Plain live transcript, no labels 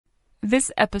This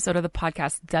episode of the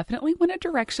podcast definitely went a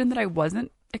direction that I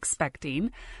wasn't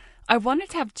expecting. I wanted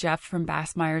to have Jeff from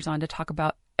Bassemiers on to talk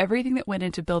about everything that went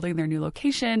into building their new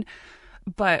location,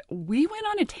 but we went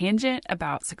on a tangent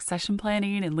about succession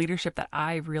planning and leadership that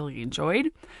I really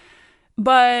enjoyed.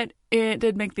 But it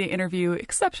did make the interview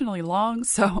exceptionally long,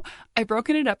 so I've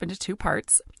broken it up into two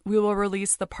parts. We will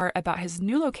release the part about his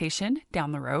new location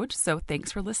down the road, so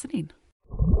thanks for listening.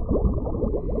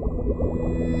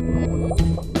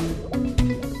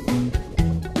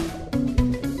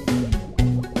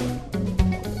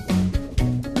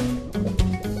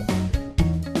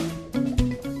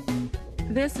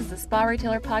 This is the Spa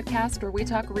Retailer Podcast, where we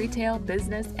talk retail,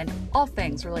 business, and all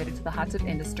things related to the hot tub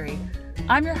industry.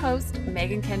 I'm your host,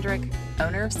 Megan Kendrick,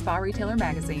 owner of Spa Retailer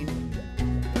Magazine.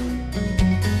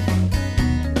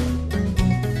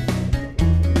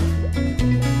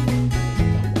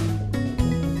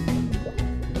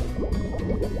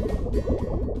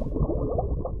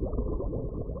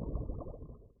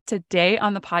 Today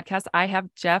on the podcast, I have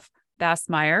Jeff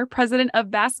Bassemier, president of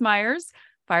Bassemiers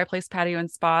Fireplace Patio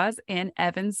and Spas in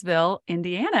Evansville,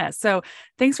 Indiana. So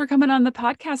thanks for coming on the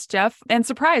podcast, Jeff. And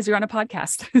surprise, you're on a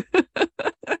podcast.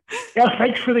 Yeah,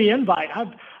 thanks for the invite.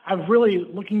 I'm really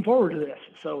looking forward to this.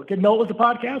 So didn't know it was a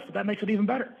podcast, but that makes it even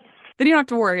better. Then you don't have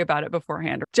to worry about it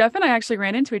beforehand. Jeff and I actually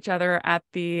ran into each other at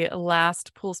the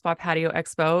last Pool Spa Patio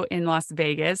Expo in Las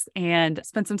Vegas and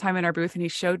spent some time in our booth, and he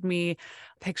showed me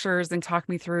pictures and talked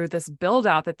me through this build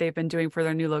out that they've been doing for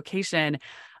their new location,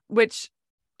 which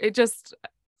it just,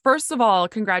 first of all,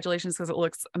 congratulations, because it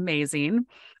looks amazing.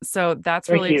 So that's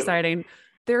really exciting.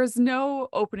 There's no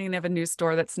opening of a new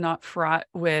store that's not fraught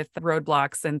with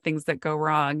roadblocks and things that go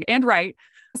wrong and right.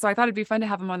 So I thought it'd be fun to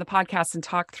have him on the podcast and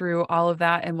talk through all of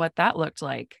that and what that looked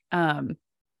like.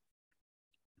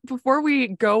 Before we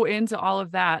go into all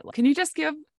of that, can you just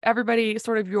give everybody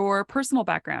sort of your personal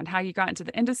background, how you got into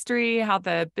the industry, how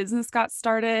the business got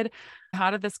started?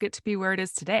 How did this get to be where it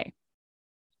is today?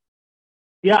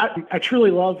 Yeah, I truly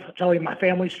love telling my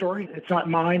family story. It's not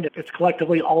mine. It's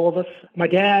collectively all of us. My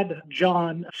dad,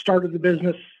 John, started the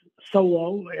business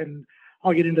solo, and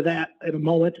I'll get into that in a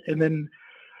moment. And then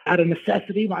out of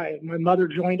necessity, my mother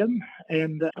joined him.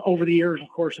 And over the years, of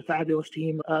course, a fabulous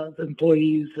team of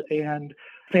employees and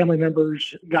family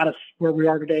members got us where we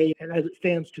are today. And as it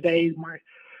stands today,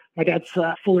 my dad's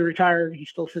fully retired. He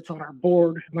still sits on our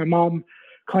board. My mom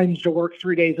claims to work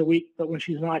 3 days a week, but when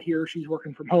she's not here, she's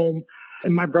working from home.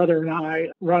 And my brother and I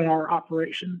run our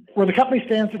operation. Where the company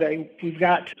stands today, we've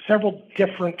got several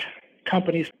different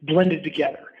companies blended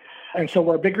together. And so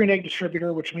we're a big green egg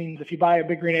distributor, which means if you buy a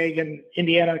big green egg in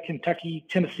Indiana, Kentucky,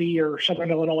 Tennessee, or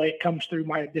Southern Illinois, it comes through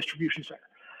my distribution center.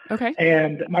 Okay.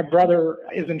 And my brother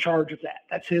is in charge of that.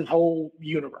 That's his whole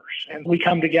universe. And we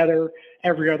come together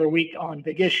every other week on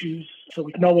big issues. So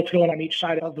we know what's going on each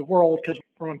side of the world because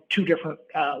we're on two different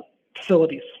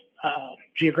facilities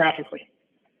geographically.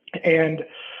 And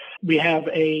we have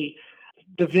a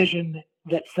division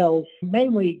that sells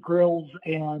mainly grills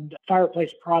and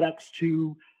fireplace products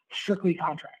to strictly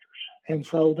contractors. And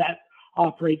so that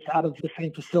operates out of the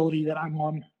same facility that I'm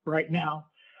on right now.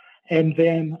 And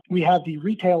then we have the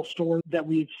retail store that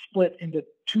we've split into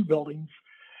two buildings.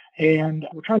 And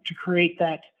we're trying to create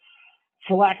that,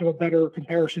 for lack of a better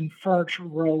comparison, furniture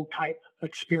row type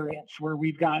experience where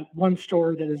we've got one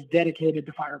store that is dedicated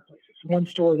to fireplaces, one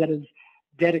store that is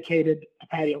dedicated to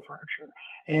patio furniture,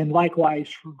 and likewise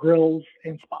for grills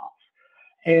and spas.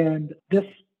 And this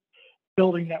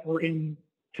building that we're in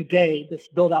today, this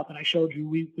build out that I showed you,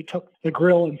 we took the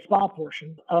grill and spa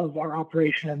portion of our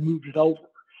operation and moved it over.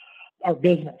 Our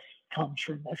business comes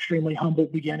from extremely humble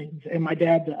beginnings. And my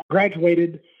dad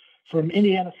graduated from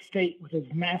Indiana State with his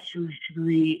master's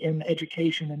degree in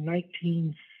education in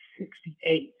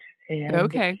 1968. And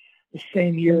the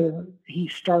same year, he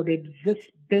started this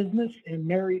business and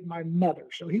married my mother.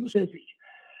 So he was busy.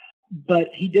 But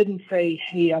he didn't say,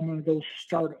 hey, I'm going to go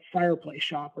start a fireplace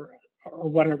shop or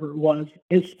whatever it was.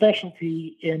 His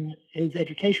specialty in his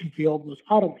education field was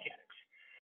auto mechanics.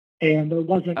 And there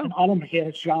wasn't an auto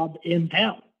mechanics job in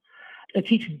town, a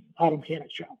teaching auto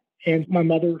mechanics job. And my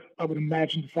mother, I would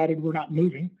imagine, decided we're not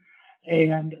moving.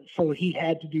 And so he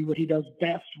had to do what he does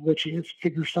best, which is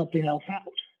figure something else out.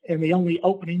 And the only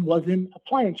opening was in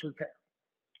appliance repair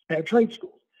at trade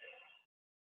school.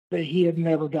 But he had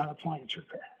never done appliance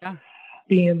repair. Yeah.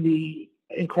 Being the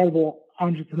incredible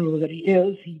entrepreneur that he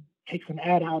is, he takes an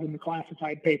ad out in the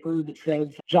classified paper that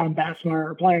says John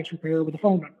Bassemier appliance repair with a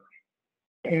phone number.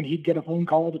 And he'd get a phone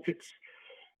call to fix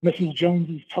Mrs.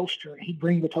 Jones's toaster. He'd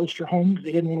bring the toaster home because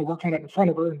he didn't want to work on it in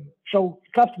front of her and show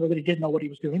the customer that he didn't know what he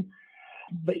was doing.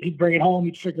 But he'd bring it home,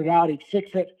 he'd figure it out, he'd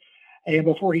fix it. And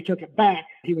before he took it back,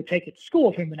 he would take it to school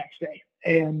with him the next day.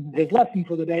 And his lesson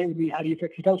for the day would be, how do you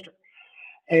fix a toaster?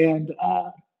 And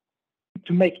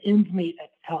to make ends meet at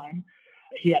the time,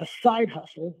 he had a side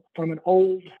hustle from an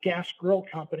old gas grill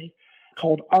company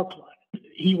called Arclight.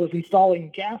 He was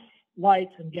installing gas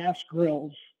lights and gas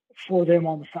grills for them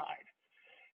on the side.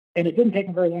 And it didn't take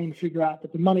him very long to figure out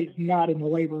that the money's not in the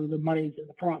labor, the money's in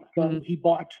the product. So he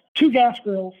bought 2 gas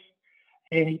grills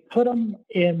and he put them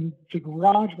in the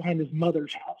garage behind his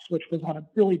mother's house, which was on a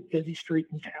really busy street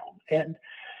in town. And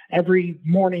every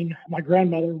morning, my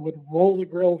grandmother would roll the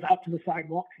grills out to the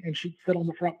sidewalk and she'd sit on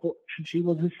the front porch, and she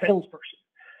was his salesperson.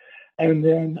 And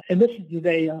this is the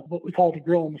day what we call the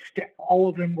grill on the stick. All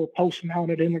of them were post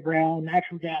mounted in the ground,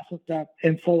 natural gas hooked up.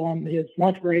 And so on his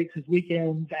lunch breaks, his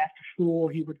weekends, after school,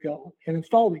 he would go and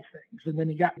install these things. And then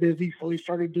he got busy, so he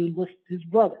started doing with his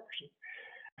brothers.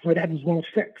 My dad was one of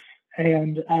 6.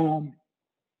 And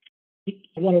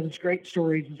one of his great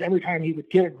stories is every time he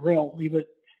would get a grill, he would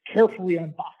carefully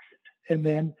unbox it. And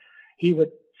then he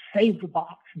would save the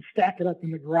box and stack it up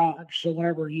in the garage. So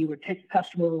whenever he would take the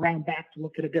customer around back to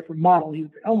look at a different model, he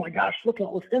would say, oh my gosh, look at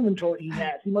all this inventory he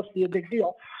has. He must be a big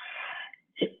deal.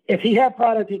 If he had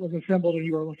product, it was assembled and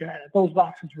you were looking at it. Those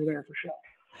boxes were there for show.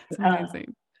 It's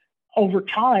amazing. Over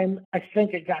time, I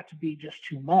think it got to be just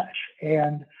too much.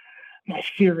 And my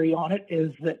theory on it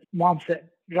is that Mom said,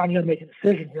 John, you got to make a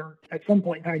decision here. At some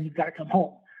point in time, you've got to come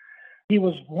home. He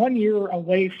was 1 year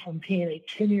away from being a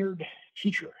tenured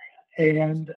teacher.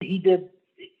 And he did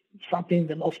something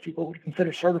that most people would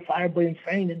consider certifiably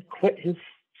insane and quit his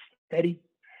steady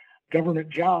government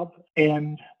job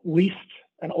and leased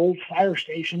an old fire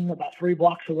station about 3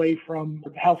 blocks away from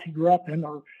the house he grew up in,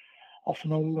 or also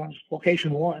known as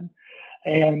Location 1,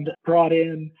 and brought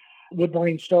in wood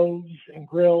burning stoves and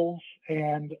grills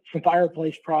and some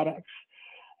fireplace products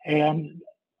and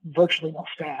virtually no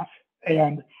staff,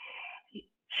 and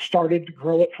started to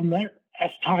grow it from there. As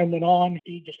time went on,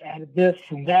 he just added this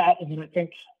and that. And then I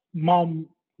think Mom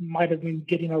might have been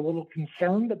getting a little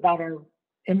concerned about our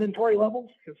inventory levels,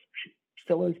 because she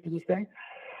still is to this day,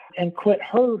 and quit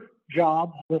her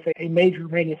job with a major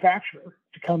manufacturer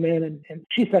to come in and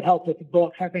she said help with the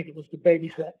books. I think it was to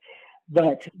babysit.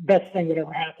 But best thing that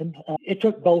ever happened. It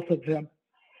took both of them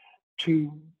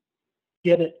to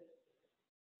get it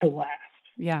to last.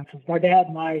 Yeah. My dad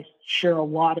and I share a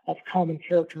lot of common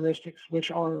characteristics,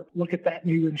 which are, look at that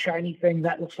new and shiny thing.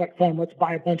 That looks like fun. Let's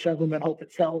buy a bunch of them and hope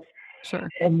it sells. Sure.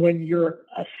 And when you're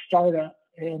a startup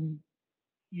and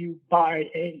you buy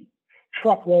a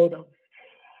truckload of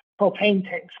propane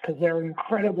tanks because they're an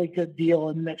incredibly good deal,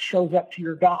 and that shows up to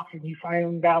your dock and you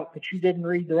find out that you didn't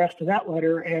read the rest of that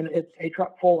letter, and it's a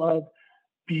truck full of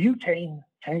butane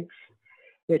tanks,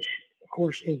 which of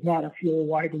course is not a fuel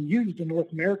widely used in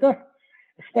North America,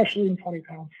 especially in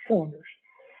 20-pound cylinders.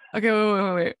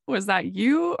 Okay, wait. Was that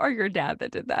you or your dad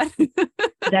that did that?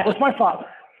 That was my father.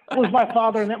 That was my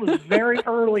father, and that was very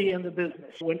early in the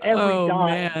business when every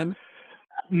dime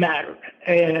mattered.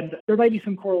 And there may be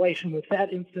some correlation with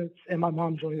that instance and my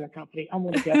mom joining that company. I'm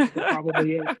going to guess it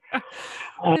probably is.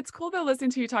 It's cool though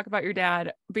listening to you talk about your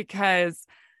dad, because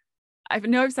I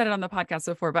know I've said it on the podcast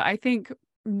before, but I think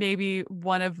maybe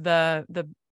one of the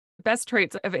best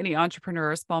traits of any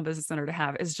entrepreneur or small business owner to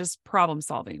have is just problem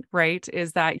solving, right?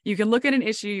 Is that you can look at an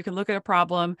issue, you can look at a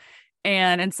problem,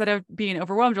 and instead of being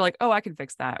overwhelmed, you're like, oh, I can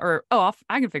fix that, or oh,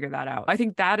 I can figure that out. I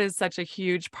think that is such a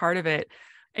huge part of it.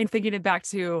 And thinking it back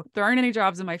to, there aren't any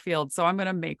jobs in my field, so I'm going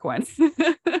to make one.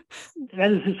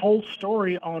 That is his whole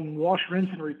story on wash, rinse,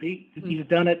 and repeat. He's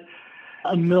done it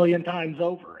a million times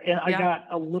over. And I got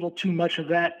a little too much of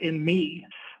that in me,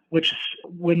 which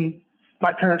when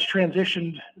my parents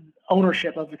transitioned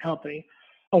ownership of the company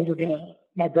over to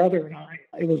my brother and I,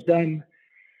 it was done,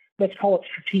 let's call it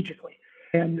strategically,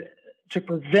 and to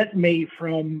prevent me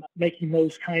from making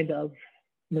those kind of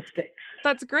mistakes.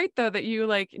 That's great though, that you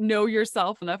know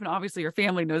yourself enough, and obviously your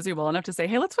family knows you well enough to say,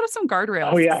 hey, let's put up some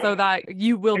guardrails so that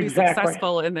you will be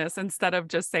successful in this, instead of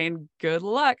just saying good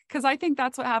luck. Because I think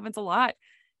that's what happens a lot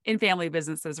in family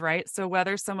businesses, right? So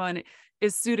whether someone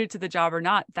is suited to the job or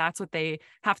not, that's what they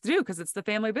have to do, because it's the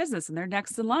family business and they're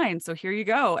next in line. So here you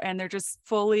go. And they're just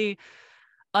fully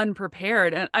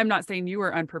unprepared. And I'm not saying you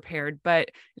were unprepared, but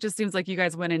it just seems like you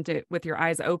guys went into it with your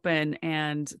eyes open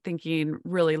and thinking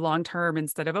really long term,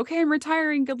 instead of, okay, I'm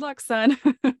retiring, good luck, son.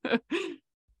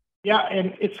 Yeah,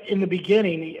 and it's in the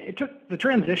beginning, it took the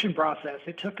transition process.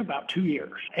 It took about 2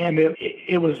 years, and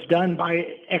it was done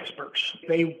by experts.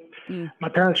 My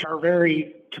parents are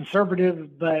very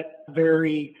conservative, but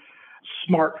very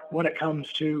smart when it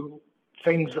comes to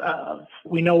things of,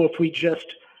 we know if we just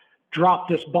drop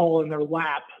this ball in their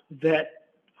lap, that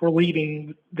were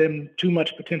leaving them too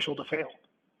much potential to fail.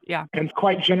 Yeah. And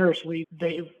quite generously,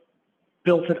 they've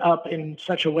built it up in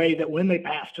such a way that when they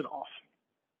passed it off,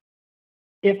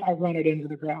 if I run it into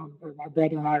the ground, or my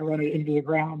brother and I run it into the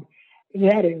ground,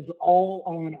 that is all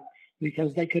on us,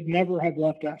 because they could never have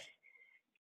left us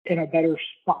in a better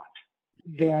spot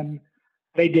than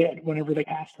they did whenever they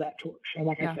passed that torch. And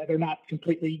like I said, they're not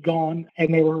completely gone,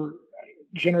 and they were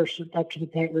generous up to the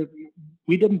point where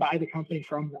we didn't buy the company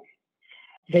from them.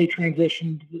 They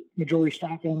transitioned majority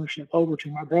stock ownership over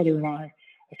to my brother and I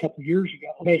a couple of years ago.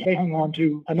 They hung on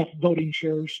to enough voting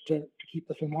shares to keep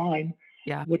us in line,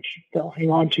 which they'll hang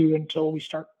on to until we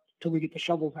get the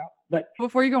shovels out. But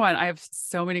before you go on, I have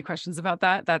so many questions about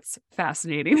that. That's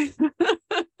fascinating.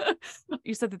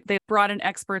 You said that they brought in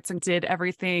experts and did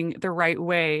everything the right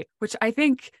way, which I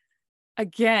think,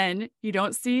 again, you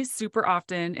don't see super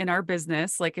often in our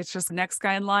business. Like, it's just next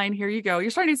guy in line, here you go.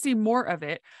 You're starting to see more of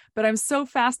it. But I'm so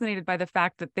fascinated by the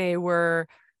fact that they were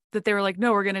like,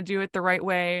 no, we're going to do it the right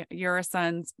way. You're our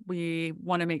sons. We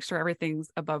want to make sure everything's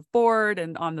above board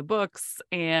and on the books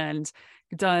and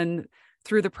done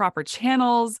through the proper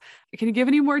channels. Can you give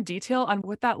any more detail on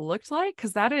what that looked like?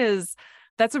 Because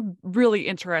that's a really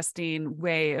interesting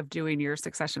way of doing your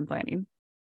succession planning.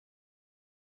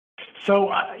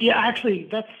 So, actually,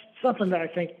 that's something that I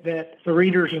think that the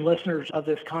readers and listeners of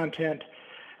this content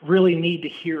really need to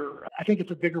hear. I think it's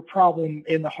a bigger problem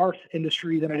in the hearth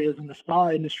industry than it is in the spa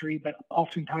industry, but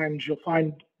oftentimes you'll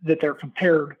find that they're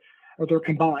compared or they're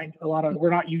combined. We're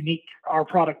not unique. Our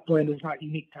product blend is not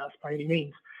unique to us by any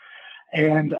means.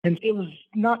 And it was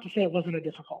not to say it wasn't a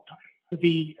difficult time. To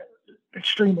be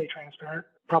extremely transparent,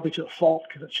 probably to a fault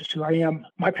because it's just who I am.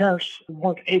 My parents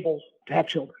weren't able to have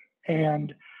children,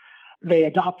 and they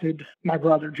adopted my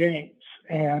brother James,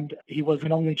 and he was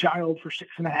an only child for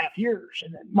 6.5 years.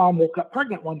 And then mom woke up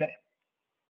pregnant one day.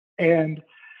 And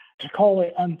to call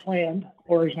it unplanned,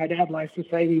 or as my dad likes to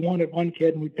say, we wanted one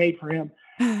kid and we paid for him,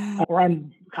 or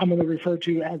I'm commonly referred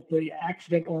to as the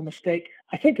accident or mistake.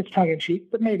 I think it's tongue in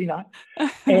cheek, but maybe not.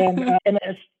 And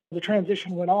as the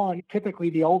transition went on,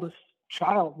 typically the oldest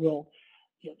child will,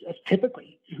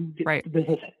 typically who gets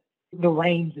the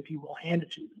reins, if you will,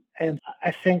 handed to them. And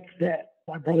I think that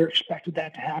my brother expected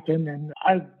that to happen, and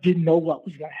I didn't know what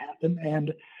was going to happen.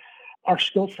 And our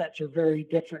skill sets are very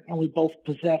different, and we both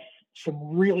possess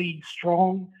some really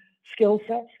strong skill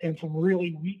sets and some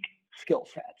really weak skill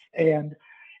sets. And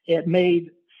it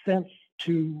made sense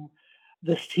to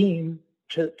this team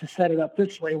to set it up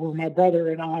this way, where my brother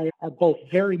and I are both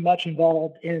very much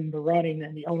involved in the running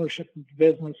and the ownership of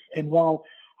the business. And while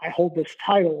I hold this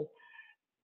title,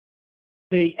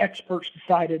 the experts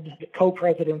decided that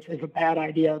co-presidents is a bad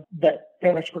idea, but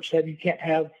their experts said you can't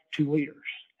have two leaders.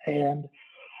 And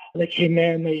they came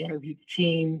in, they interviewed the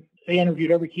team, they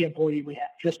interviewed every key employee we had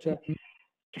just to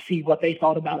see what they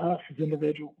thought about us as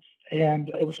individuals. And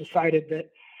it was decided that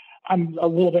I'm a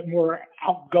little bit more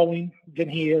outgoing than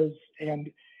he is,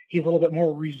 and he's a little bit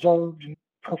more reserved and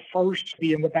prefers to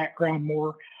be in the background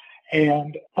more.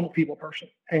 And I'm a people person.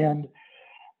 And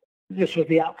this was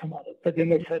the outcome of it. But then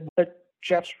they said, but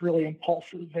Jeff's really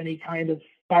impulsive and he kind of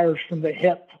fires from the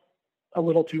hip a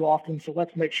little too often. So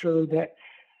let's make sure that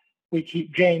we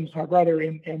keep James, my brother,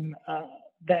 in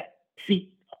that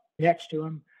seat next to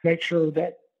him. Make sure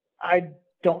that I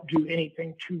don't do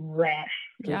anything too rash.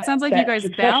 Yeah, it sounds like you guys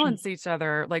balance each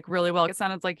other like really well. It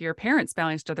sounded like your parents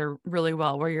balanced each other really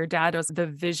well, where your dad was the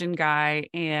vision guy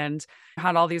and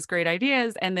had all these great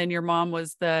ideas. And then your mom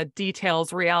was the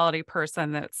details reality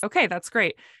person. That's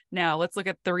great. Now let's look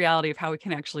at the reality of how we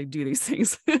can actually do these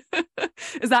things.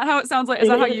 Is that how it sounds like? Is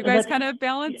that how you guys kind of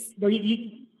balance?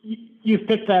 You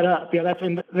picked that up. Yeah,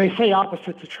 they say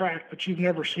opposites attract, but you've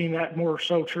never seen that more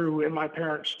so true in my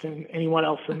parents than anyone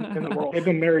else in the world. They've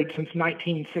been married since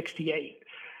 1968.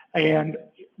 And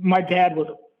my dad was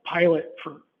a pilot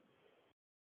for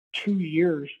 2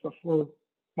 years before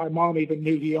my mom even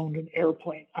knew he owned an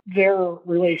airplane. Their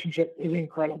relationship is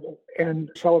incredible,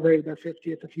 and celebrated their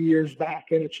 50th a few years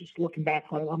back. And it's just looking back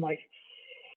on it, I'm like,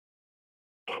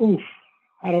 poof,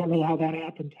 I don't know how that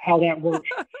happened, how that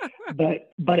worked,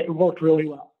 but it worked really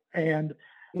well. And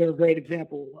they're a great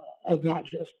example of not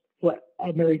just what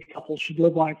a married couple should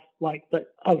live life like,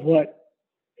 but of what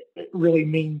it really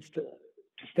means to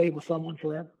stay with someone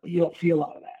forever. You don't see a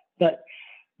lot of that. But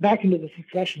back into the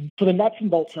succession, for the nuts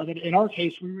and bolts of it, in our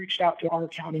case, we reached out to our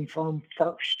accounting firm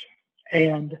first.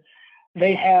 And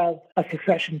they have a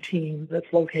succession team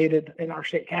that's located in our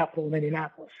state capital in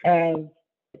Indianapolis. And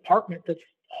a department that's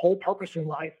whole purpose in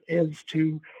life is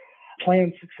to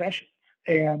plan succession.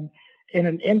 And in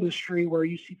an industry where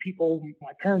you see people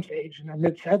my parents' age in their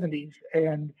mid-70s,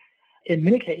 and in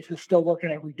many cases, still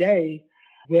working every day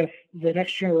with the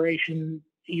next generation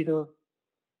either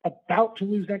about to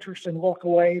lose interest and walk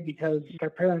away because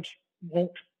their parents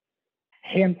won't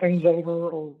hand things over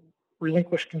or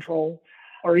relinquish control,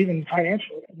 or even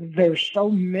financially. There's so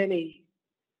many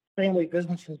family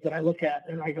businesses that I look at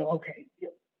and I go, okay,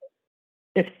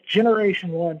 if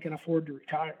generation one can afford to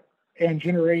retire and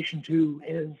generation two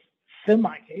is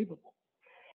semi-capable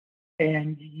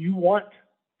and you want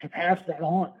to pass that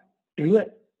on, do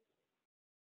it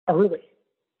early.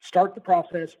 Start the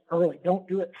process early. Don't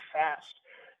do it fast.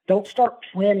 Don't start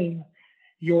planning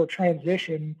your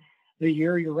transition the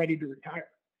year you're ready to retire.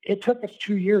 It took us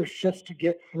 2 years just to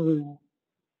get through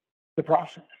the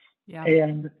process. Yeah.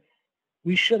 And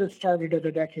we should have started it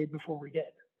a decade before we did.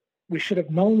 We should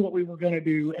have known what we were going to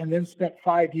do and then spent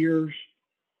 5 years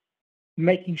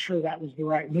making sure that was the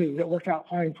right move. It worked out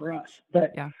fine for us.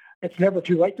 But it's never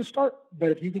too late to start. But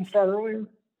if you can start earlier,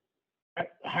 I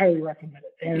highly recommend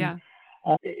it. And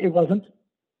it wasn't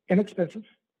inexpensive,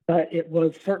 but it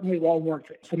was certainly well worth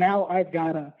it. So now I've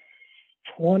got a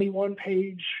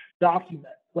 21-page document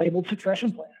labeled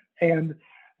succession plan. And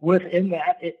within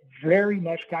that, it very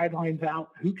much guidelines out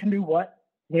who can do what,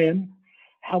 when,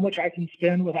 how much I can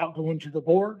spend without going to the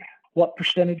board, what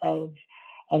percentage of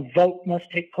a vote must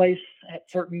take place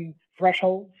at certain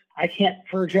thresholds. I can't,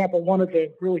 for example, one of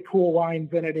the really cool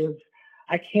lines in it is,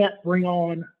 I can't bring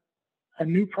on a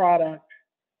new product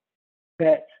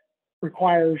that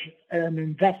requires an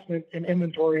investment in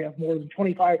inventory of more than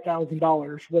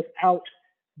 $25,000 without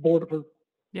board approval.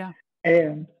 Yeah.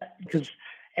 And because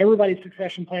everybody's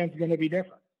succession plan is going to be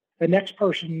different. The next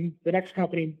person, the next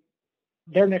company,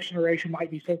 their next generation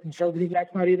might be so conservative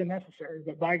that's not even necessary.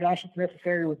 But by gosh, it's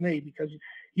necessary with me because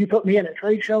you put me in a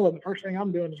trade show and the first thing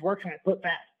I'm doing is working at put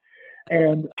that.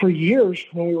 And for years,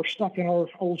 when we were stuck in our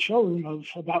old showroom of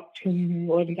about 10,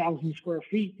 11,000 square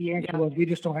feet, the answer was we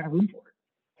just don't have room for it.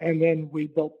 And then we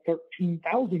built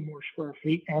 13,000 more square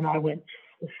feet, and I went,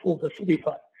 well, this will be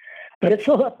fun. But it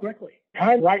filled up quickly.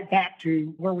 Kind of right back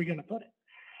to where we're going to put it.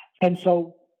 And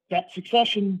so that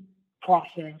succession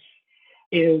process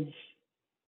is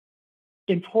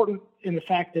important in the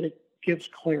fact that it gives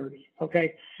clarity,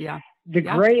 okay? Yeah. The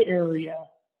gray area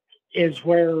is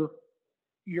where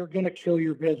you're going to kill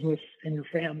your business and your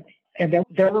family. And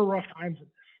there were rough times in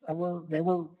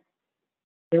this.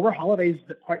 There were holidays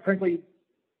that, quite frankly,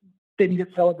 didn't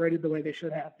get celebrated the way they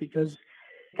should have because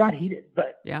it got heated.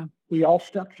 But we all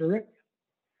stuck through it.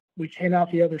 We came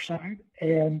out the other side,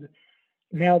 and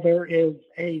now there is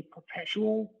a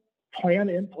perpetual plan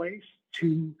in place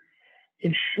to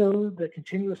ensure the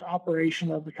continuous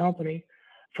operation of the company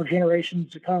for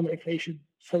generations to come if they should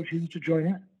so choose to join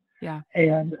in. Yeah.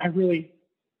 And I'm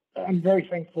very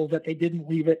thankful that they didn't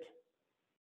leave it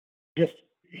just,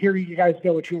 here you guys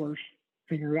go, it's yours,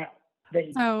 figure it out.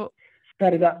 They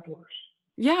set it up for us.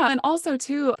 Yeah. And also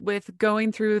too, with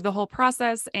going through the whole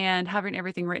process and having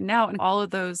everything written out and all of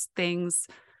those things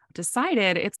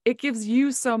decided, it gives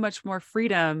you so much more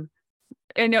freedom.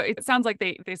 I know it sounds like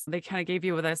they kind of gave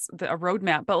you with us a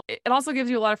roadmap, but it also gives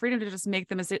you a lot of freedom to just make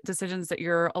the decisions that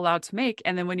you're allowed to make.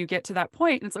 And then when you get to that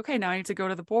point, it's okay, now I need to go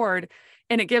to the board,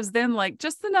 and it gives them like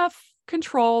just enough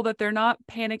control that they're not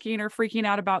panicking or freaking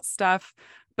out about stuff,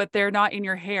 but they're not in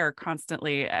your hair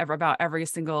constantly about every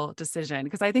single decision.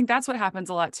 Because I think that's what happens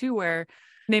a lot too, where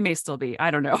they may still be,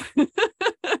 I don't know,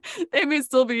 they may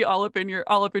still be all up in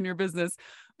your business.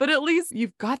 But at least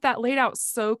you've got that laid out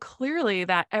so clearly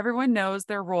that everyone knows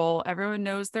their role, everyone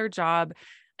knows their job.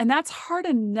 And that's hard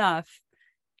enough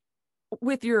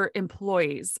with your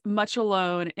employees, much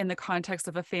alone in the context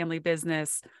of a family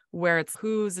business where it's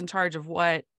who's in charge of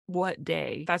what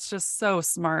day. That's just so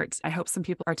smart. I hope some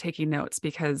people are taking notes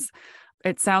because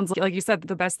it sounds like you said,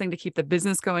 the best thing to keep the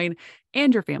business going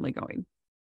and your family going.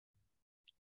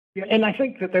 Yeah, and I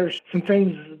think that there's some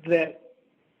things that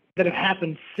have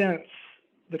happened since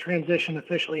the transition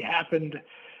officially happened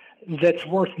that's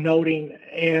worth noting.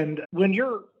 And when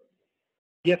you're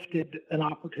gifted an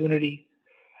opportunity,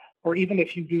 or even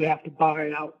if you do have to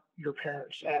buy out your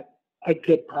parents at a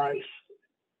good price,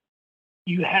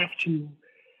 you have to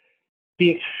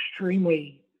be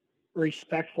extremely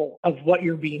respectful of what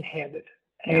you're being handed.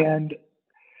 Yeah. And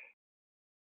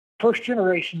first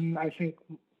generation, I think,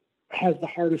 has the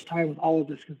hardest time with all of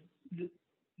this because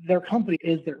their company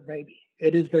is their baby.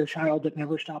 It is their child that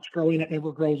never stops growing. It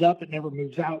never grows up. It never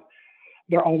moves out.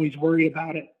 They're always worried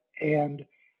about it. And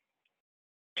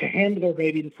to hand their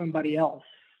baby to somebody else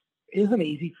isn't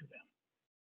easy for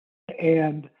them.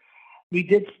 And we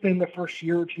did spend the first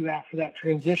year or two after that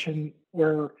transition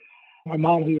where my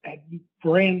mom, who had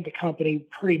ran the company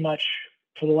pretty much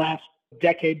for the last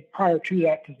decade prior to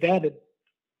that, because Dad had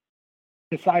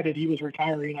decided he was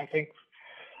retiring, I think,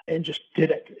 and just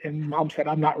did it. And Mom said,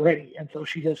 I'm not ready. And so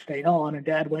she just stayed on, and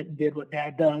Dad went and did what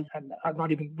Dad does. And I'm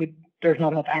not even, there's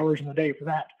not enough hours in the day for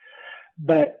that.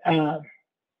 But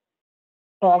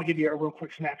I'll give you a real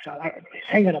quick snapshot. He's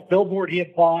hanging a billboard he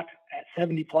had bought at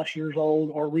 70 plus years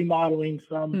old, or remodeling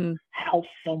some house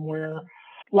somewhere.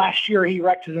 Last year, he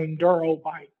wrecked his Enduro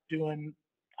by doing,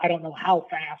 I don't know how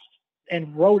fast,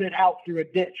 and rode it out through a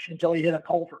ditch until he hit a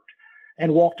culvert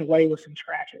and walked away with some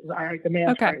scratches. All right, the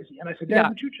man's crazy. And I said, Dad,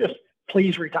 would you just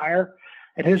please retire?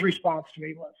 And his response to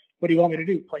me was, what do you want me to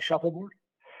do, play shuffleboard?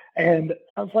 And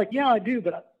I was like, yeah, I do.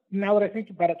 But now that I think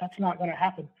about it, that's not going to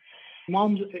happen.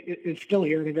 Mom is still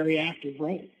here in a very active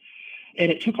role.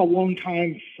 And it took a long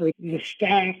time for the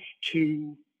staff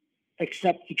to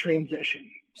accept the transition.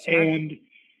 Sure. And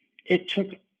it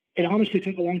honestly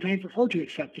took a long time for her to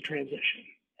accept the transition.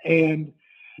 And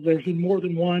there's been more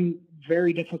than one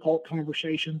very difficult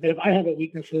conversation. If I have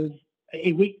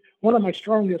one of my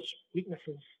strongest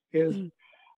weaknesses is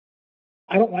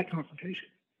I don't like confrontation.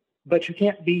 But you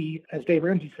can't be, as Dave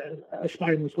Ramsey says, a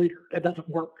spineless leader. That doesn't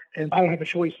work. And I don't have a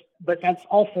choice. But that's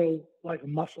also like a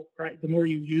muscle, right? The more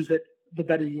you use it, the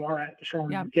better you are at it, the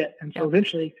stronger you get. And so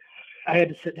eventually I had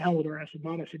to sit down with her. I said,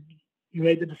 Mom, you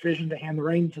made the decision to hand the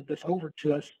reins of this over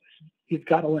to us. You've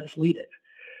got to let us lead it.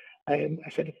 And I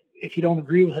said, if you don't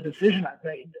agree with the decision I've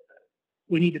made,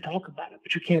 we need to talk about it,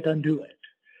 but you can't undo it.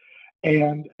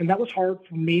 And that was hard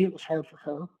for me. It was hard for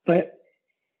her. But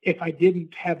if I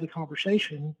didn't have the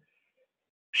conversation,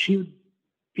 she would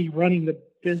be running the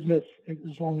business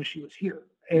as long as she was here.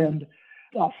 And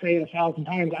I'll say it 1,000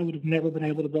 times, I would have never been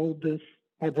able to build this.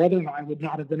 My brother and I would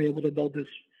not have been able to build this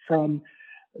from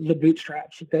the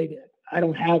bootstraps that they did. I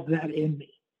don't have that in me.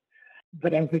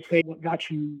 But as they say, what got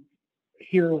you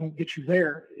here won't get you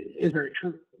there is very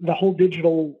true. The whole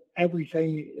digital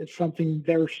everything is something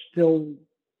they're still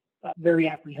very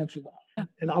apprehensive of. Yeah.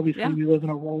 And obviously we live in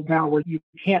a world now where you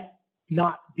can't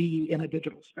not be in a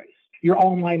digital space. Your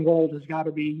online world has got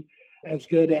to be as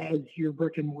good as your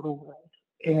brick and mortar world.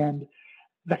 And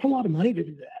that's a lot of money to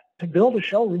do that. To build a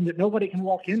showroom that nobody can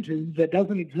walk into, that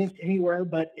doesn't exist anywhere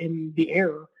but in the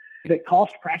air, that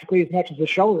costs practically as much as a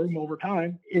showroom over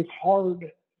time, is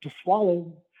hard to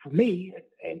swallow for me.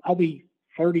 And I'll be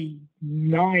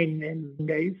 39 in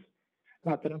days.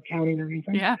 Not that I'm counting or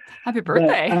anything. Yeah. Happy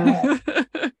birthday.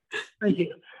 But, thank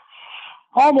you.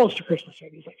 Almost to Christmas,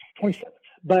 maybe like 27th.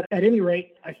 But at any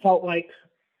rate, I felt like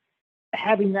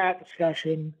having that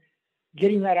discussion,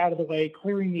 getting that out of the way,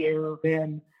 clearing the air,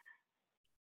 and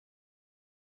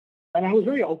I was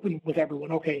very open with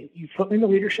everyone. Okay, you put me in the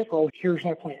leadership role. Here's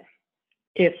my plan.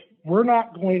 If we're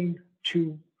not going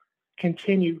to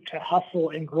continue to hustle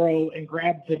and grow and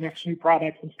grab the next new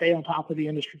product and stay on top of the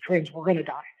industry trends, we're going to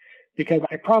die. Because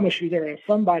I promise you, there is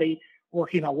somebody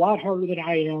working a lot harder than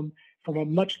I am from a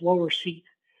much lower seat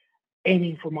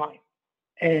aiming for mine.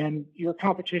 And your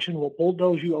competition will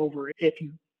bulldoze you over if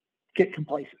you get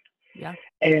complacent. Yeah.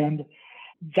 And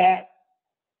that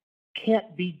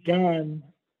can't be done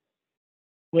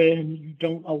when you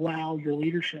don't allow your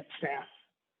leadership staff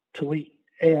to lead.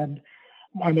 And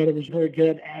my mother was very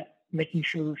good at making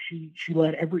sure she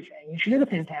led everything. And she did a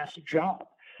fantastic job.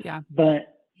 Yeah.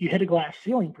 But you hit a glass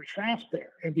ceiling pretty fast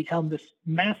there and become this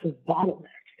massive bottleneck.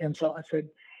 And so I said,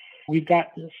 we've got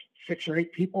this 6 or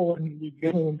 8 people and we've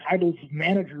given them titles of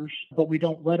managers, but we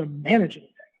don't let them manage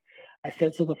anything. I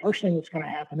said, so the first thing that's going to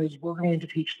happen is we're going to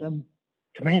teach them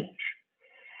to manage.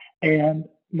 And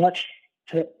much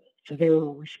to their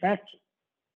respect,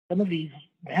 some of these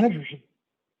managers have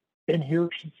been here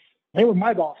since they were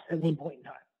my boss at one point in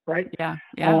time, right? Yeah,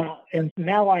 yeah. And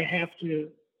now I have to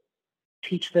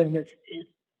teach them that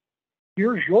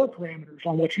here's your parameters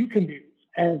on what you can do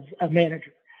as a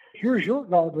manager. Here's your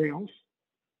guardrails.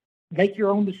 Make your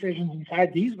own decisions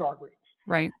inside these guardrails.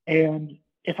 Right. And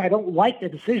if I don't like the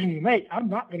decision you make, I'm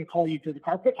not going to call you to the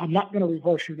carpet. I'm not going to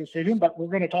reverse your decision, but we're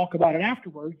going to talk about it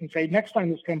afterwards and say, next time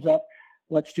this comes up,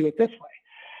 let's do it this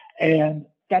way. And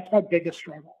that's my biggest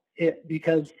struggle,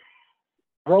 because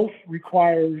growth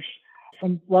requires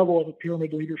some level of a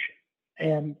pyramid leadership.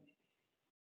 And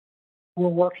we're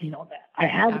working on that. I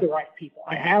have the right people.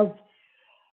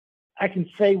 I can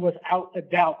say without a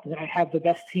doubt that I have the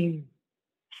best team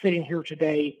sitting here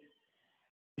today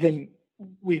than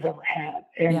we've ever had.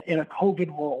 And in a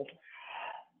COVID world,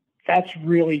 that's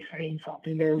really saying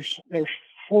something. There's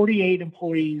 48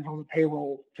 employees on the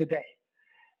payroll today.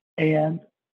 And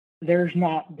there's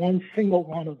not one single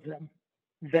one of them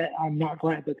that I'm not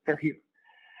glad that they're here.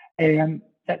 And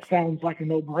that sounds like a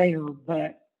no-brainer,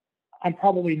 but I'm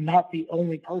probably not the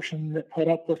only person that put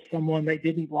up with someone they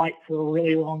didn't like for a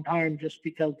really long time just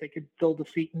because they could fill the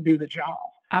seat and do the job.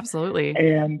 Absolutely.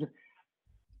 And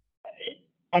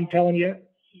I'm telling you,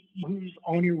 who's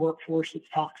on your workforce that's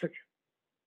toxic,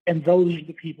 and those are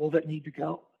the people that need to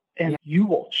go. And you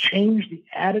will change the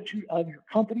attitude of your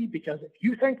company, because if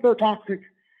you think they're toxic,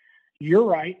 you're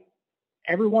right.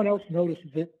 Everyone else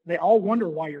notices it. They all wonder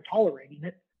why you're tolerating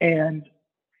it. And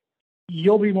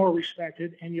you'll be more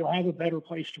respected and you'll have a better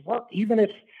place to work. Even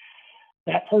if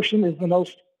that person is the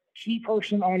most key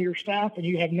person on your staff and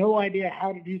you have no idea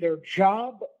how to do their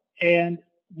job, and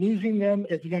losing them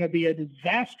is going to be a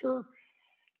disaster.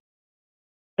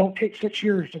 Don't take 6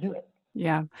 years to do it.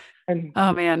 Yeah. And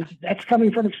oh man, that's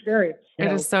coming from experience.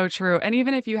 It is so true. And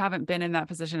even if you haven't been in that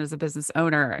position as a business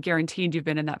owner, guaranteed you've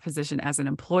been in that position as an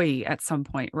employee at some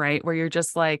point, right? Where you're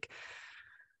just like,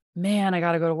 man, I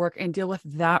got to go to work and deal with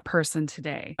that person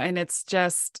today. And it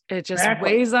just Exactly.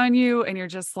 weighs on you. And you're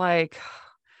just like,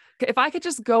 if I could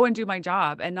just go and do my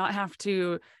job and not have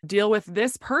to deal with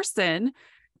this person,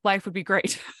 life would be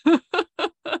great. And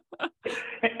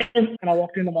I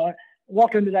walked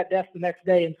into that desk the next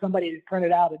day, and somebody had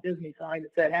printed out a Disney sign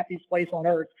that said "Happiest Place on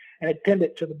Earth" and had pinned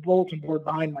it to the bulletin board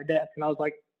behind my desk. And I was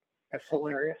like, that's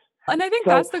hilarious. And I think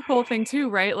that's the cool thing too,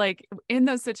 right? Like in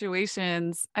those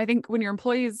situations, I think when your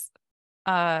employees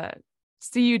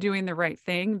see you doing the right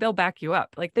thing, they'll back you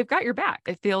up. Like they've got your back.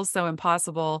 It feels so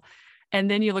impossible. And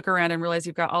then you look around and realize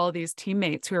you've got all of these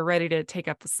teammates who are ready to take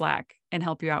up the slack and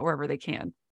help you out wherever they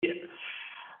can. Yeah.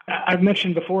 I've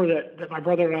mentioned before that my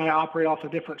brother and I operate off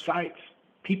of different sites.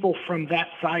 People from that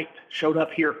site showed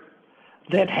up here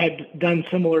that had done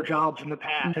similar jobs in the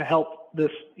past to help to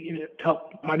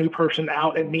help my new person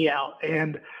out and me out.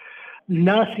 And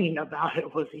nothing about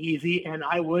it was easy, and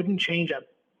I wouldn't change a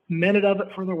minute of it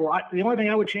for the world. The only thing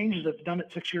I would change is if done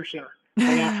it 6 years sooner,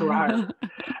 after I hired.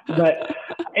 But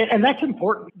and that's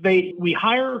important. We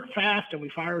hire fast and we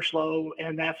fire slow,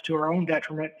 and that's to our own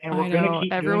detriment. And we're going to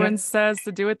keep everyone doing it. says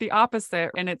to do it the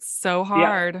opposite, and it's so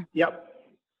hard. Yep.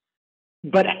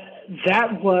 But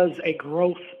that was a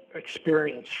growth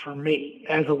experience for me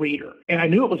as a leader. And I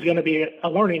knew it was going to be a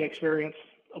learning experience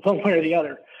one way or the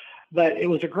other. But it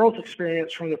was a growth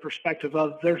experience from the perspective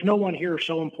of there's no one here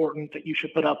so important that you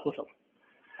should put up with them.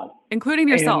 Including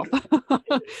yourself,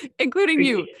 including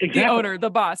you, exactly. The owner, the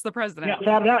boss, the president. Yeah,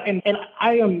 without a doubt. And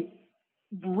I am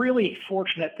really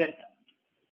fortunate that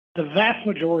the vast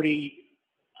majority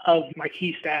of my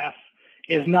key staff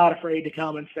is not afraid to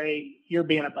come and say, you're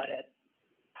being a butthead.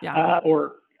 Yeah.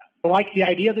 Or I like the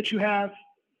idea that you have,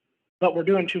 but we're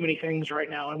doing too many things right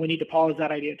now, and we need to pause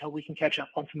that idea until we can catch up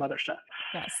on some other stuff.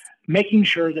 Yes. Making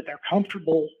sure that they're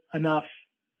comfortable enough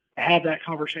to have that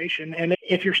conversation. And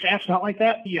if your staff's not like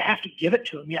that, you have to give it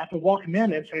to them. You have to walk them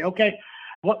in and say, okay,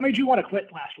 what made you want to quit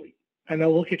last week? And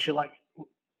they'll look at you like,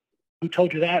 who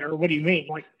told you that? Or what do you mean?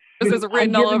 Like, this is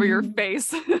written all over your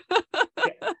face.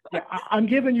 I'm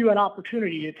giving you an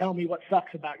opportunity to tell me what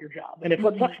sucks about your job. And if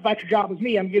what sucks about your job is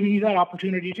me, I'm giving you that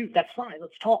opportunity too. That's fine.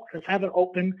 Let's talk. Let's have an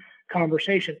open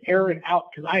conversation, air it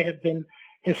out, because I have been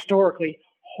historically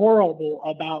horrible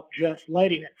about just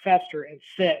letting it fester and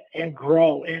sit and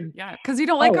grow. And because you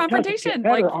don't like confrontation.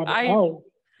 Like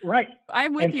right.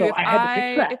 I'm with you.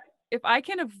 If I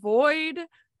can avoid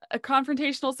a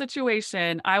confrontational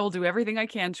situation, I will do everything I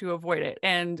can to avoid it.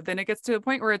 And then it gets to a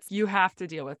point where you have to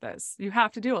deal with this. You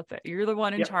have to deal with it. You're the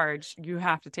one in charge. You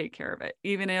have to take care of it,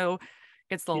 even though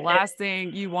it's the last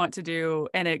thing you want to do.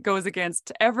 And it goes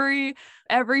against every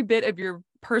bit of your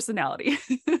personality.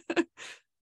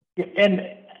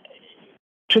 And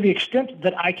to the extent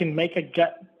that I can make a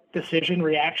gut decision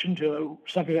reaction to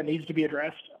something that needs to be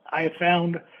addressed, I have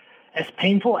found, as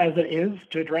painful as it is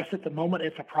to address it the moment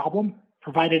it's a problem,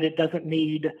 provided it doesn't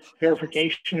need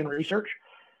verification and research,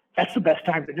 that's the best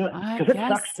time to do it. Because it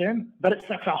sucks then, but it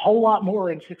sucks a whole lot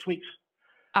more in 6 weeks.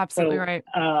 Absolutely right.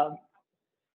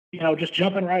 Just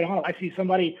jumping right on it. I see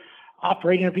somebody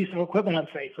operating a piece of equipment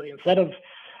unsafely. Instead of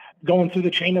going through the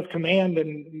chain of command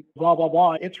and blah, blah,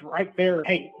 blah, it's right there.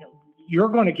 Hey, you're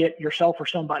going to get yourself or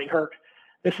somebody hurt.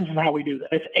 This isn't how we do that.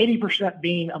 It's 80%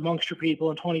 being amongst your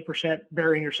people and 20%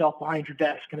 burying yourself behind your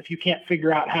desk. And if you can't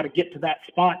figure out how to get to that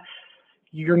spot,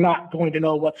 you're not going to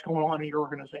know what's going on in your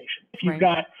organization. If you've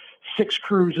got 6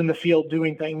 crews in the field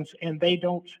doing things and they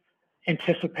don't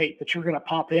anticipate that you're going to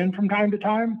pop in from time to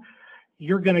time,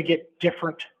 you're going to get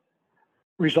different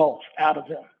results out of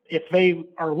them. If they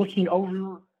are looking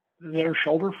over their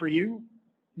shoulder for you,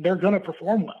 they're going to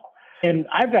perform well. And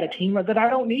I've got a team that I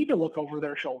don't need to look over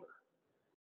their shoulder.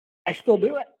 I still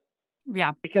do it.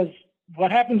 Yeah. Because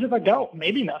what happens if I don't?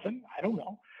 Maybe nothing. I don't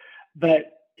know.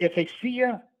 But if they see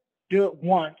you do it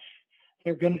once,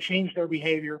 they're going to change their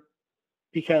behavior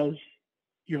because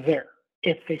you're there.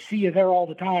 If they see you there all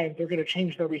the time, they're going to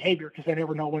change their behavior because they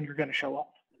never know when you're going to show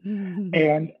up.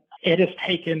 And it has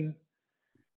taken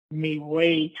me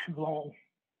way too long.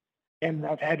 And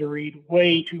I've had to read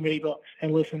way too many books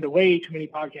and listen to way too many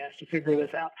podcasts to figure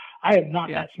this out. I am not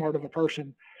that smart of a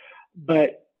person,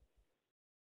 but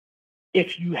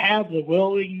if you have the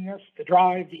willingness, the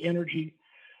drive, the energy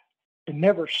to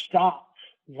never stop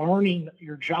learning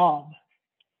your job,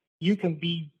 you can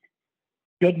be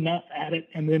good enough at it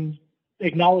and then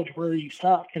acknowledge where you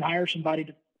suck and hire somebody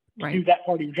to do that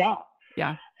part of your job.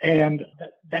 Yeah. And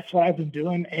that's what I've been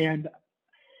doing. And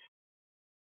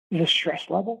the stress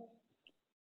level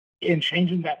in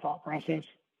changing that thought process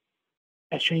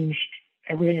has changed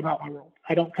everything about my world.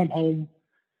 I don't come home,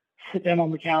 sit down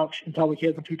on the couch and tell the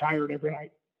kids I'm too tired every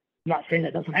night. I'm not saying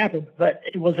that doesn't happen, but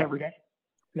it was every day.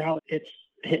 Now it's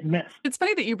hit and miss. It's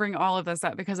funny that you bring all of this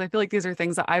up because I feel like these are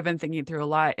things that I've been thinking through a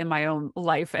lot in my own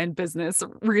life and business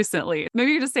recently.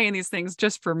 Maybe you're just saying these things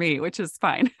just for me, which is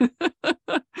fine.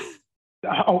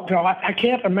 Oh, no, I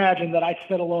can't imagine that I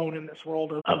sit alone in this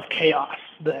world of chaos.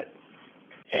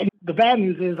 And the bad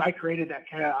news is I created that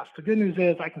chaos. The good news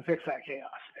is I can fix that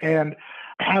chaos. And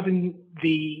having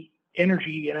the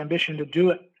energy and ambition to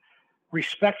do it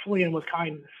respectfully and with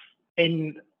kindness.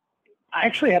 And I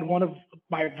actually had one of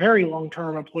my very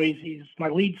long-term employees. He's my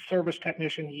lead service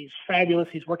technician. He's fabulous.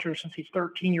 He's worked here since he's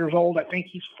 13 years old. I think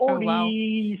he's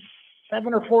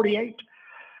 47 or 48.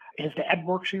 His dad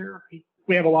works here.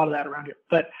 We have a lot of that around here.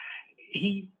 But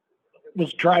he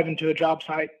was driving to a job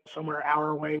site somewhere an hour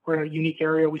away. We're in a unique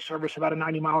area. We service about a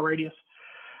 90-mile radius.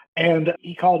 And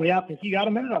he called me up and you got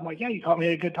a minute? I'm like, yeah, you caught me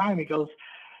at a good time. He goes,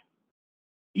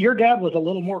 your dad was a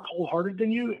little more cold-hearted than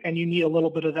you, and you need a little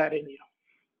bit of that in you.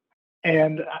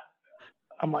 And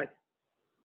I'm like,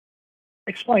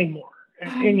 explain more.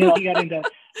 And you know, he got into,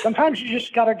 sometimes you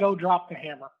just got to go drop the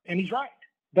hammer. And he's right.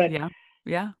 But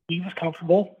he was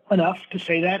comfortable enough to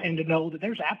say that and to know that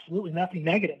there's absolutely nothing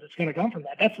negative that's going to come from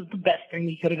that. That's the best thing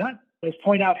he could have done, was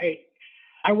point out, hey,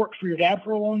 I worked for your dad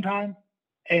for a long time,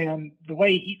 and the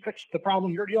way he fixed the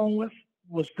problem you're dealing with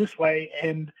was this way,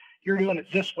 and you're doing it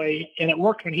this way, and it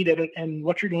worked when he did it, and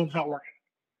what you're doing is not working.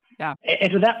 Yeah.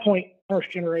 And to that point,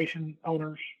 first generation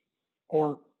owners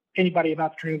or anybody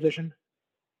about the transition,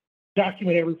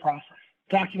 document every process,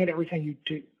 document everything you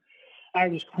do. I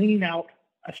was cleaning out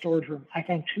a storage room. I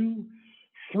found 2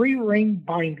 3-ring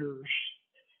binders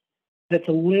that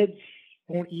the lids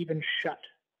won't even shut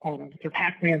on them. They're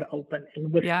Pac-Man to open.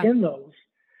 And within those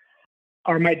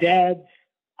are my dad's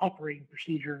operating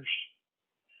procedures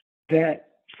that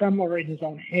some are in his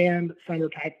own hand, some are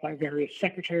typed by various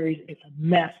secretaries. It's a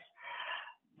mess.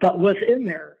 But what's in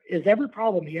there is every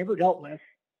problem he ever dealt with,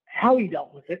 how he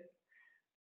dealt with it.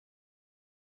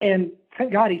 And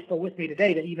thank God he's still with me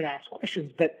today to even ask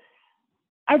questions. But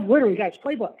I've literally got his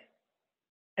playbook.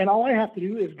 And all I have to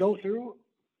do is go through,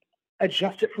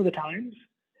 adjust it for the times,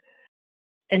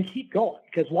 and keep going.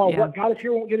 Because while what got us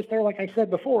here won't get us there, like I said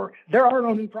before, there are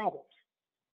no new problems.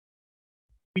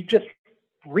 We just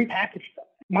repackaged them.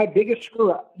 My biggest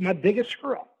screw up.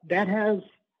 Dad has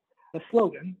a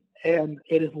slogan, and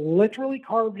it is literally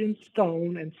carved in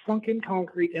stone and sunk in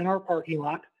concrete in our parking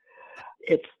lot.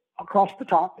 It's across the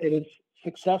top, it is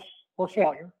success or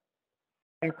failure.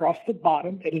 And across the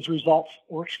bottom, it is results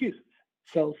or excuses.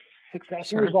 So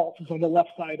success and results is on the left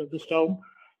side of the stone.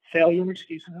 Failure and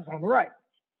excuses is on the right.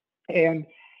 And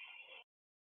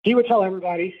he would tell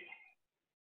everybody,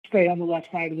 stay on the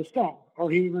left side of the stone.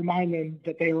 Or he would remind them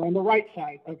that they were on the right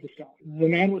side of the stone. The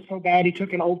man was so bad, he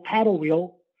took an old paddle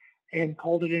wheel and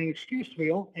called it an excuse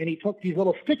wheel. And he took these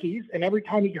little stickies, and every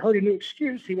time he heard a new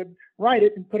excuse, he would write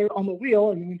it and put it on the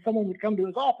wheel. And when someone would come to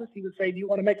his office, he would say, do you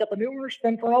want to make up a new one or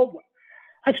spend for an old one?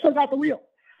 I've still got the wheel.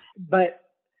 But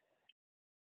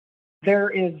there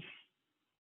is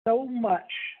so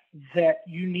much that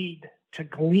you need to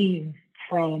glean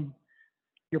from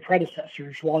your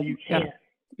predecessors while you can.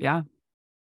 Yeah.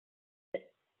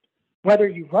 Whether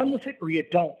you run with it or you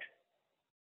don't,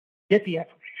 get the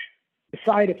information.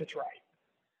 Decide if it's right.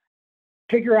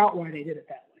 Figure out why they did it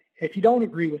that way. If you don't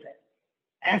agree with it,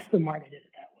 ask them why they did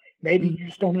it that way. Maybe you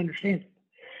just don't understand it.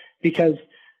 Because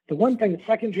the one thing the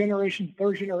second generation,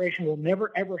 third generation will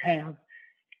never, ever have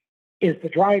is the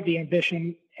drive, the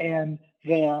ambition, and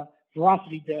the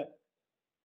velocity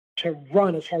to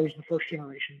run as hard as the first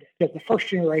generation did. Because the first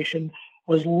generation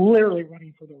was literally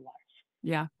running for their lives.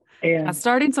 Yeah. And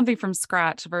starting something from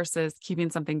scratch versus keeping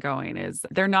something going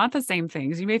they're not the same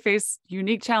things. You may face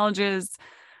unique challenges,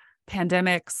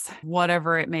 pandemics,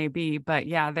 whatever it may be. But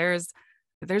yeah, there's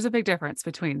There's a big difference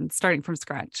between starting from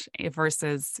scratch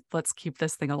versus let's keep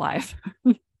this thing alive.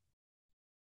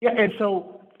 Yeah, and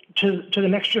so to the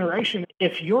next generation,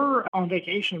 if you're on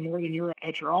vacation more than you're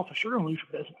at your office, you're going to lose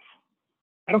your business.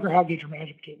 I don't care how good your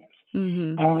management team is.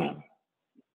 Mm-hmm.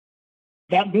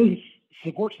 That booth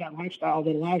supports that lifestyle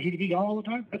that allows you to be gone all the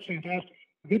time. That's fantastic.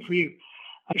 Good for you.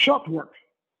 Show up to work.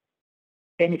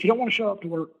 And if you don't want to show up to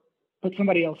work, put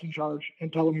somebody else in charge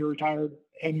and tell them you're retired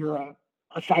and you're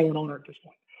a silent owner at this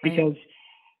point. Right. Because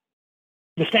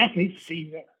the staff needs to see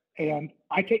you there. And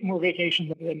I take more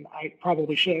vacations than I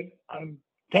probably should. I'm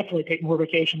definitely taking more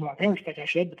vacation than my parents think I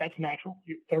should, but that's natural.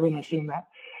 They're going to assume that.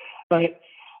 But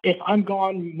if I'm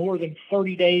gone more than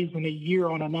 30 days in a year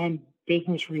on a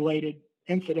non-business related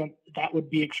incident, that would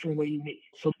be extremely unique.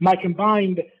 So my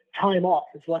combined time off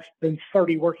is less than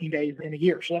 30 working days in a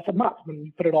year. So that's a month when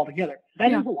you put it all together.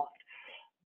 That is a lot.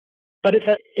 But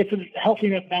it's a healthy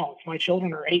enough balance. My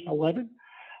children are 8 and 11.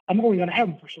 I'm only going to have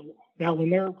them for so long. Now, when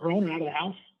they're grown and out of the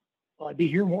house, will I be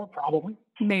here more? Probably.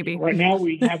 Maybe. Right now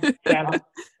we have that.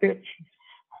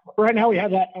 Right now we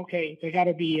have that. Okay, they got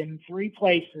to be in 3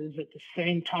 places at the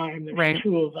same time. There's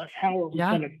 2 of us. How are we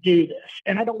going to do this?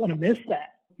 And I don't want to miss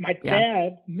that. My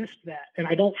dad missed that, and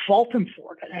I don't fault him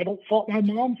for it. I don't fault my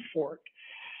mom for it.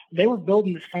 They were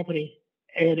building this company,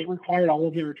 and it required all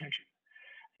of their attention.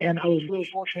 And I was really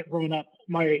fortunate growing up.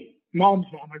 My mom's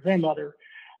mom, my grandmother,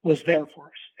 was there for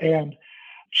us, and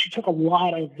she took a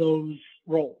lot of those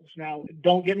roles. Now,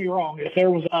 don't get me wrong. If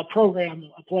there was a program,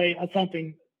 a play,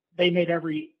 something, they made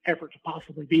every effort to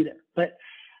possibly be there. But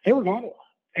they were gone a lot.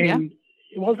 And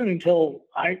it wasn't until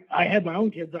I had my own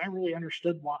kids that I really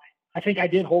understood why. I think I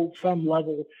did hold some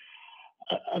level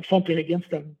of something against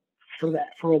them for that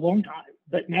for a long time.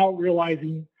 But now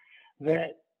realizing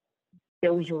that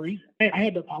there was a reason. I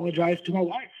had to apologize to my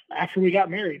wife after we got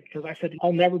married because I said,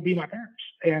 I'll never be my parents.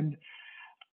 And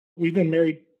we've been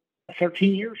married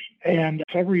 13 years. And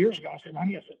several years ago, I said,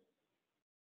 honey,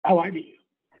 I lied to you.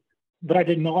 But I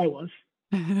didn't know I was.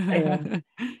 And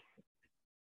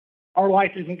our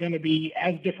life isn't going to be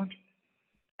as different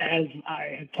as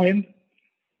I had planned.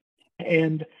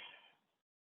 And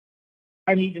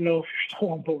I need to know if you're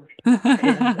still on board.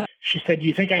 And she said, do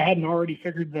you think I hadn't already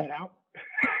figured that out?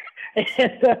 And,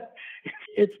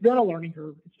 it's been a learning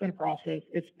curve. It's been a process.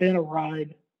 It's been a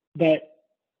ride. But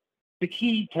the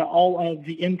key to all of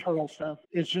the internal stuff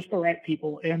is just the right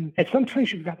people. And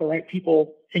sometimes you've got the right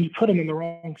people and you put them in the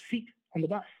wrong seat on the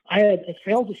bus. I had a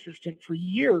sales assistant for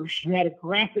years who had a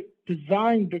graphic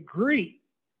design degree.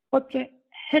 What the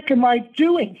heck am I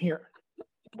doing here?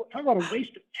 Talk about a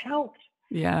waste of talent.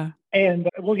 Yeah. And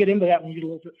we'll get into that when we get a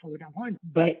little bit further down the line.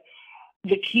 But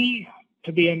the key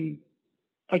to being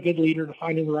a good leader, to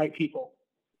finding the right people,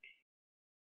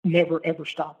 never, ever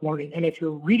stop learning. And if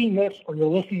you're reading this or you're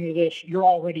listening to this, you're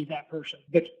already that person.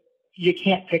 But you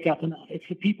can't pick up enough. It's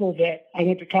the people that I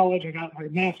went to college, I got my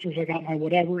master's, I got my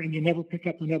whatever, and you never pick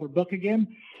up another book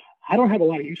again. I don't have a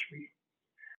lot of use for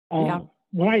you.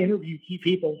 When I interview key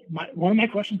people, one of my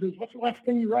questions is, what's the last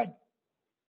thing you read?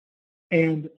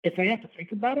 And if they have to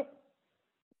think about it,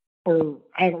 or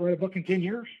I haven't read a book in 10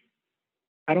 years,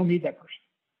 I don't need that person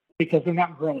because they're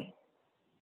not growing.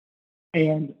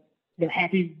 And they're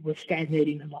happy with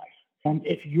stagnating in life. And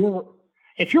if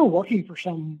you're working for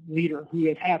some leader who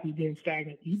is happy being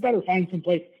stagnant, you better find some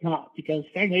place that's not, because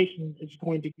stagnation is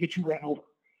going to get you ran over.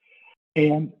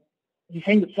 And the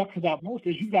thing that sucks about most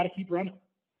is you've got to keep running.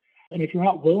 And if you're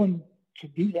not willing to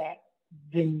do that,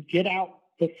 then get out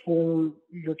before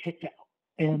you're kicked out.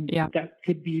 And that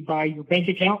could be by your bank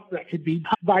account, that could be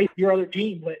by your other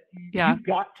team, but you've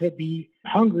got to be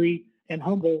hungry and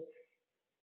humble,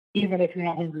 even if you're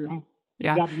not hungry or humble.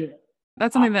 Yeah. You got to do it.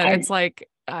 That's something that it's like,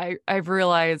 I've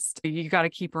realized you got to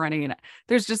keep running, and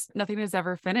there's just nothing is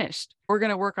ever finished. We're going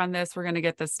to work on this. We're going to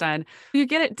get this done. You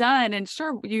get it done, and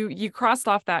sure, you crossed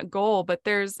off that goal, but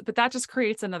that just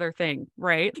creates another thing,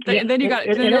 right? And then you're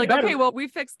like, okay, well, we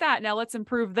fixed that. Now let's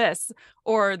improve this,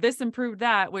 or this improved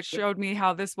that, which showed me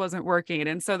how this wasn't working.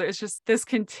 And so there's just this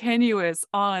continuous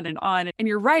on and on. And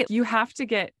you're right. You have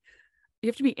to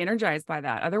be energized by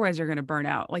that. Otherwise you're going to burn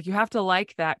out. Like, you have to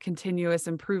like that continuous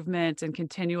improvement and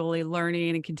continually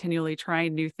learning and continually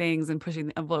trying new things and pushing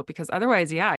the envelope, because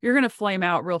otherwise, you're going to flame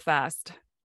out real fast.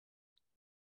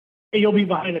 You'll be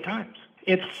behind the times.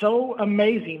 It's so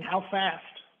amazing how fast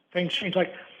things change.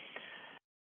 Like,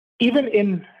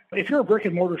 if you're a brick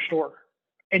and mortar store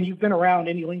and you've been around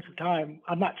any length of time,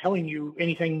 I'm not telling you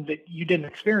anything that you didn't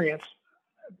experience.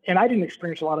 And I didn't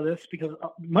experience a lot of this because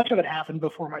much of it happened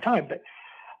before my time. But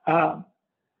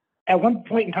at one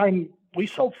point in time, we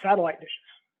sold satellite dishes.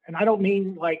 And I don't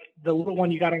mean like the little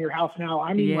one you got in your house now.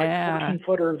 I mean like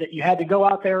 14-footer that you had to go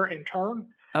out there and turn.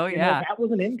 Oh, yeah. That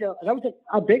was an income. That was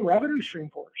a big revenue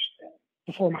stream for us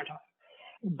before my time.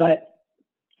 But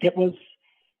it was,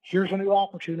 here's a new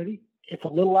opportunity. It's a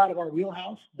little out of our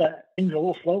wheelhouse, but things are a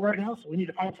little slow right now, so we need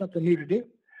to find something new to do.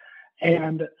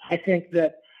 And I think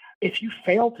that if you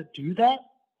fail to do that,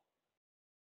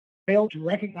 fail to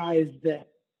recognize that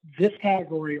this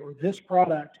category or this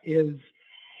product is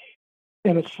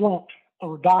in a slump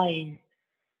or dying,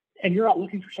 and you're out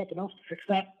looking for something else to fix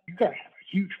that, you're going to have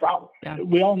a huge problem. Yeah.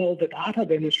 We all know that the hot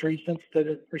tub industry, since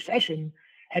the recession,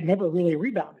 had never really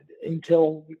rebounded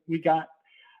until we got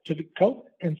to the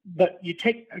COVID. But you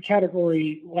take a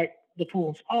category like the pool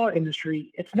and spa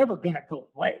industry, it's never going to go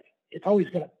away. It's always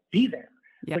going to be there.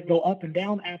 Yeah. But go up and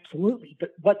down, absolutely.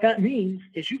 But what that means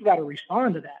is you've got to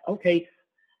respond to that. Okay,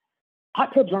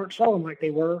 hot tubs aren't selling like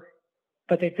they were,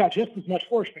 but they've got just as much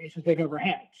floor space as they've ever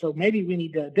had. So maybe we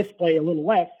need to display a little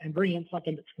less and bring in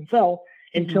something that can sell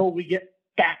until we get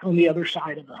back on the other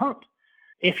side of the hump.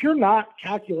 If you're not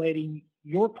calculating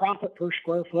your profit per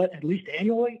square foot, at least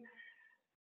annually,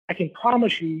 I can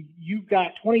promise you, you've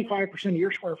got 25% of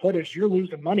your square footage you're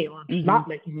losing money on. Not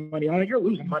making money on it, you're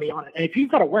losing money on it. And if you've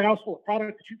got a warehouse full of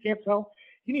product that you can't sell,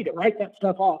 you need to write that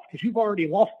stuff off because you've already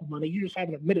lost the money. You just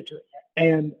haven't admitted to it yet.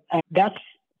 And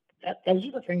those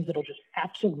are the things that'll just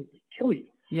absolutely kill you.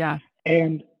 Yeah.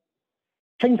 And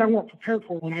things I weren't prepared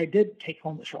for when I did take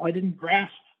home the show. I didn't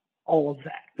grasp all of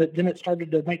that. But then it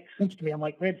started to make sense to me. I'm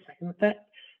like, wait a second, that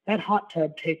hot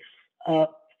tub takes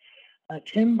up a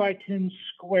 10 by 10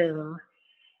 square,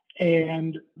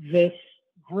 and this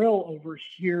grill over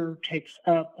here takes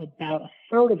up about a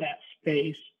third of that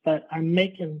space, but I'm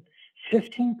making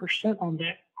 15% on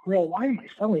that grill. Why am I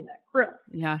selling that grill?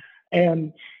 Yeah.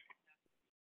 And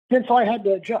then so I had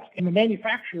to adjust. And the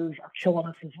manufacturers are killing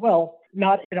us as well.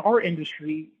 Not in our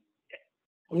industry,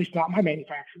 at least not my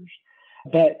manufacturers,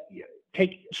 but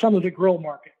take some of the grill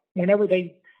market. Whenever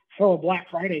they throw a Black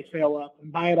Friday sale up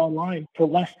and buy it online for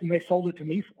less than they sold it to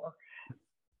me for,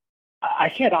 I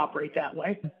can't operate that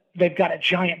way. They've got a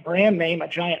giant brand name, a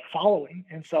giant following.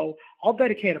 And so I'll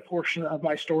dedicate a portion of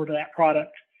my store to that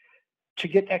product to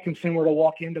get that consumer to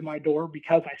walk into my door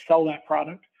because I sell that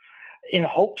product, in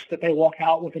hopes that they walk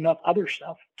out with enough other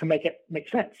stuff to make it make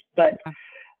sense. But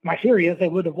my theory is they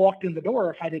would have walked in the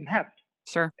door if I didn't have it.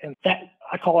 Sure. And that,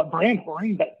 I call it brand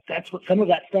whoring, but that's what some of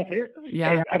that stuff is.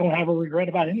 Yeah. And I don't have a regret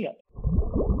about any of it.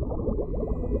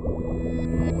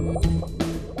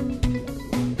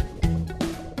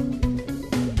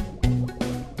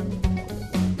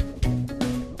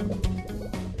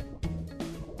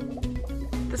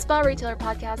 The Spa Retailer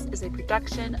Podcast is a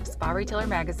production of Spa Retailer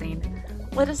Magazine.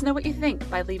 Let us know what you think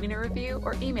by leaving a review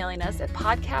or emailing us at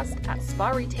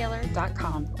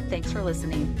podcast@sparetailer.com. Thanks for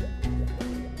listening.